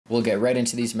We'll get right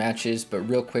into these matches, but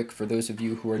real quick, for those of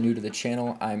you who are new to the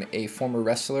channel, I'm a former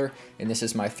wrestler, and this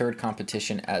is my third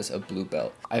competition as a blue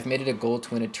belt. I've made it a goal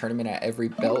to win a tournament at every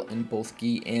belt in both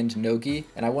gi and no gi,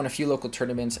 and I won a few local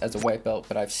tournaments as a white belt,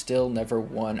 but I've still never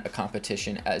won a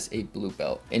competition as a blue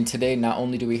belt. And today, not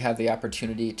only do we have the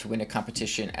opportunity to win a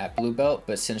competition at blue belt,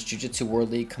 but since Jiu Jitsu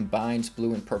World League combines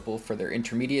blue and purple for their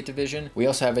intermediate division, we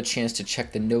also have a chance to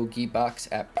check the no gi box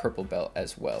at purple belt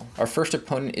as well. Our first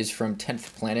opponent is from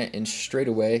 10th Planet, and straight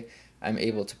away I'm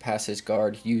able to pass his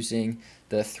guard using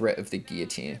the threat of the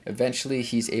guillotine. Eventually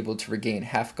he's able to regain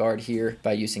half guard here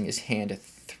by using his hand to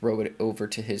throw it over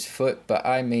to his foot, but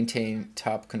I maintain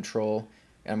top control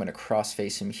and I'm going to cross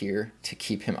face him here to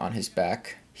keep him on his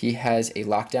back. He has a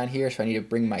lockdown here, so I need to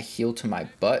bring my heel to my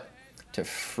butt to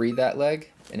free that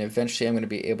leg, and eventually I'm going to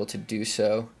be able to do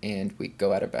so, and we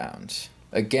go out of bounds.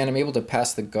 Again, I'm able to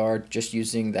pass the guard just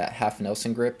using that half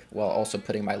Nelson grip while also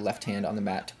putting my left hand on the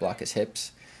mat to block his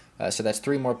hips. So that's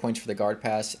 3 more points for the guard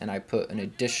pass, and I put an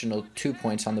additional 2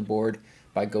 points on the board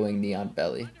by going knee on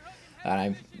belly.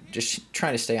 I'm just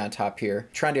trying to stay on top here,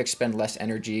 trying to expend less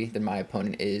energy than my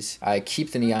opponent is. I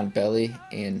keep the knee on belly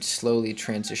and slowly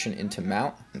transition into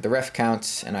mount. The ref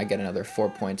counts and I get another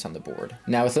 4 points on the board.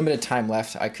 Now with limited time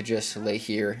left, I could just lay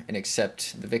here and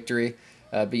accept the victory.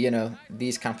 But you know,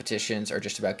 these competitions are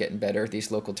just about getting better,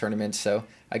 these local tournaments, so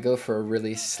I go for a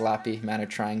really sloppy mounted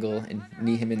triangle and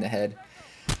knee him in the head.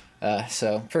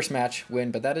 So first match,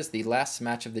 win, but that is the last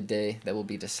match of the day that will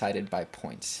be decided by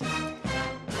points.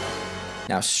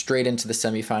 Now straight into the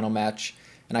semifinal match,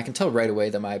 and I can tell right away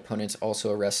that my opponent's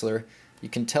also a wrestler. You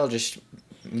can tell just,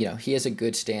 you know, he has a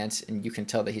good stance, and you can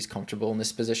tell that he's comfortable in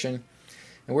this position.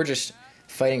 And we're just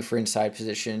fighting for inside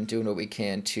position, doing what we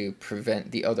can to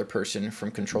prevent the other person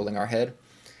from controlling our head.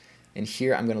 And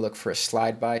here I'm going to look for a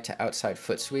slide by to outside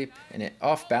foot sweep, and it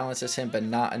off balances him, but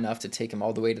not enough to take him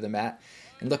all the way to the mat.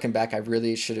 And looking back, I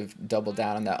really should have doubled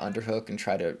down on that underhook and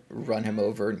try to run him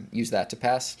over and use that to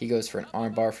pass. He goes for an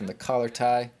armbar from the collar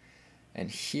tie,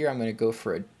 and here I'm going to go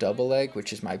for a double leg,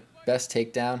 which is my best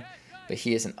takedown. But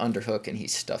he is an underhook and he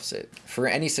stuffs it. For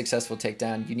any successful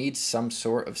takedown, you need some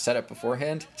sort of setup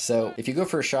beforehand. So if you go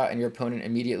for a shot and your opponent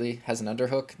immediately has an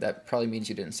underhook, that probably means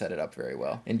you didn't set it up very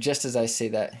well. And just as I say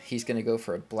that, he's going to go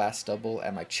for a blast double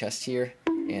at my chest here,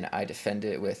 and I defend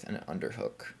it with an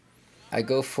underhook. I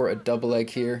go for a double leg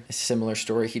here. A similar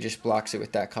story, he just blocks it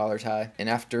with that collar tie. And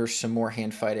after some more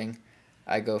hand fighting,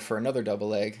 I go for another double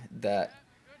leg that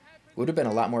would have been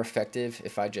a lot more effective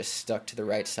if I just stuck to the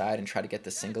right side and tried to get the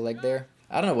single leg there.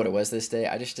 I don't know what it was this day.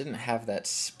 I just didn't have that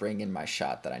spring in my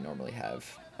shot that I normally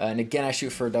have. And again, I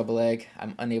shoot for a double leg.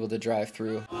 I'm unable to drive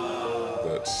through.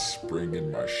 That spring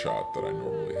in my shot that I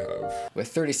normally have. With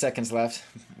 30 seconds left,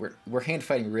 we're hand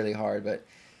fighting really hard, but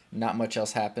not much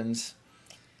else happens.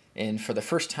 And for the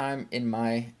first time in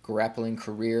my grappling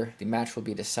career, the match will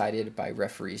be decided by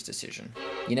referee's decision.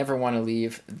 You never want to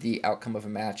leave the outcome of a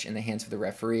match in the hands of the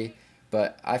referee,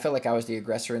 but I felt like I was the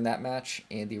aggressor in that match,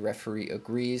 and the referee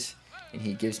agrees, and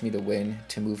he gives me the win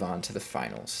to move on to the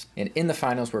finals. And in the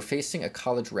finals, we're facing a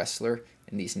college wrestler,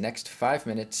 and these next 5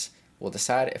 minutes will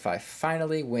decide if I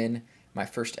finally win my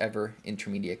first ever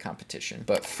intermediate competition.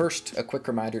 But first, a quick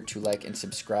reminder to like and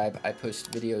subscribe. I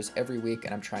post videos every week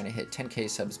and I'm trying to hit 10K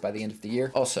subs by the end of the year.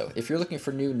 Also, if you're looking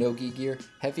for new no-gi gear,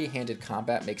 Heavy-Handed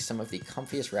Combat makes some of the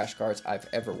comfiest rash guards I've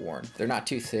ever worn. They're not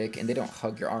too thick and they don't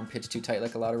hug your armpits too tight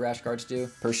like a lot of rash guards do.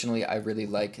 Personally, I really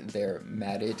like their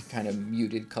matted, kind of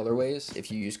muted colorways.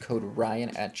 If you use code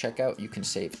Ryan at checkout, you can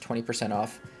save 20%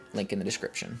 off. Link in the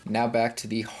description. Now back to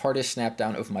the hardest snap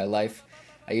down of my life.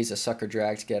 I use a sucker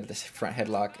drag to get out of this front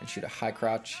headlock and shoot a high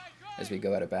crouch as we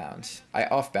go out of bounds. I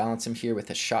off balance him here with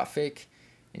a shot fake,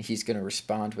 and he's going to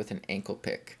respond with an ankle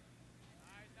pick.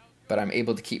 But I'm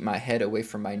able to keep my head away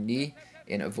from my knee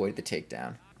and avoid the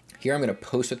takedown. Here I'm going to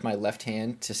post with my left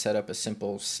hand to set up a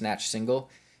simple snatch single.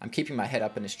 I'm keeping my head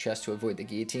up in his chest to avoid the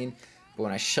guillotine, but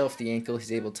when I shelf the ankle,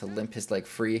 he's able to limp his leg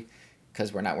free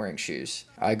because we're not wearing shoes.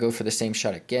 I go for the same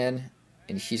shot again,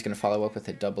 and he's going to follow up with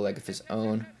a double leg of his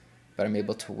own. But I'm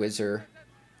able to whizzer,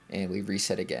 and we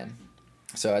reset again.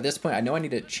 So at this point, I know I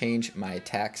need to change my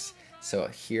attacks. So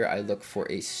here I look for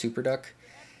a super duck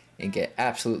and get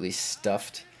absolutely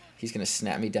stuffed. He's going to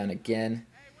snap me down again,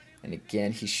 and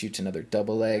again he shoots another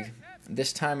double leg.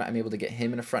 This time I'm able to get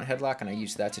him in a front headlock, and I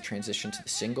use that to transition to the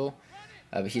single.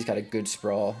 But he's got a good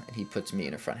sprawl, and he puts me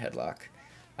in a front headlock.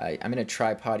 I'm in a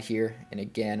tripod here, and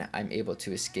again I'm able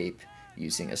to escape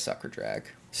using a sucker drag.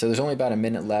 So there's only about a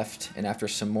minute left, and after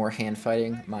some more hand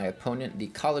fighting, my opponent, the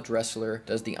college wrestler,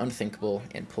 does the unthinkable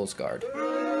and pulls guard.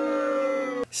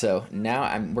 So now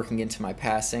I'm working into my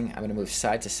passing. I'm going to move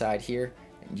side to side here,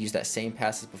 and use that same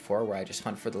pass as before where I just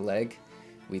hunt for the leg.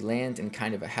 We land in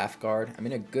kind of a half guard. I'm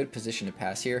in a good position to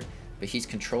pass here, but he's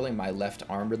controlling my left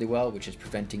arm really well, which is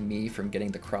preventing me from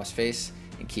getting the cross face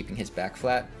and keeping his back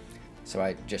flat. So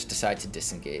I just decide to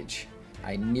disengage.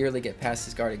 I nearly get past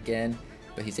his guard again,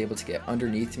 but he's able to get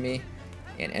underneath me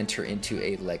and enter into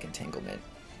a leg entanglement.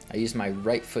 I use my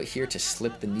right foot here to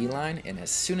slip the knee line, and as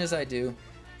soon as I do,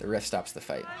 the ref stops the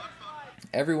fight.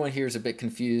 Everyone here is a bit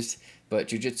confused, but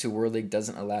Jiu Jitsu World League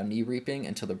doesn't allow knee reaping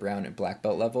until the brown and black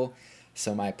belt level,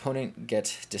 so my opponent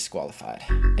gets disqualified.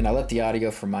 And I'll let the audio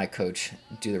from my coach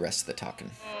do the rest of the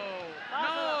talking.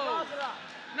 No,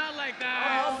 not like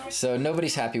that. So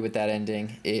nobody's happy with that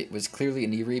ending. It was clearly a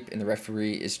knee reap, and the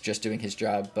referee is just doing his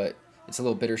job, but it's a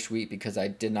little bittersweet because I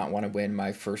did not want to win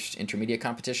my first intermediate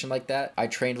competition like that. I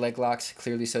trained leg locks,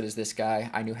 clearly so does this guy.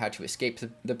 I knew how to escape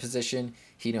the position.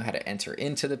 He knew how to enter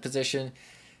into the position.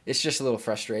 It's just a little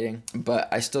frustrating, but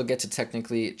I still get to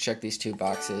technically check these 2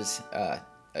 boxes.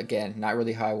 Again, not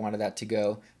really how I wanted that to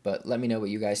go, but let me know what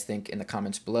you guys think in the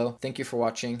comments below. Thank you for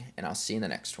watching, and I'll see you in the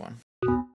next one.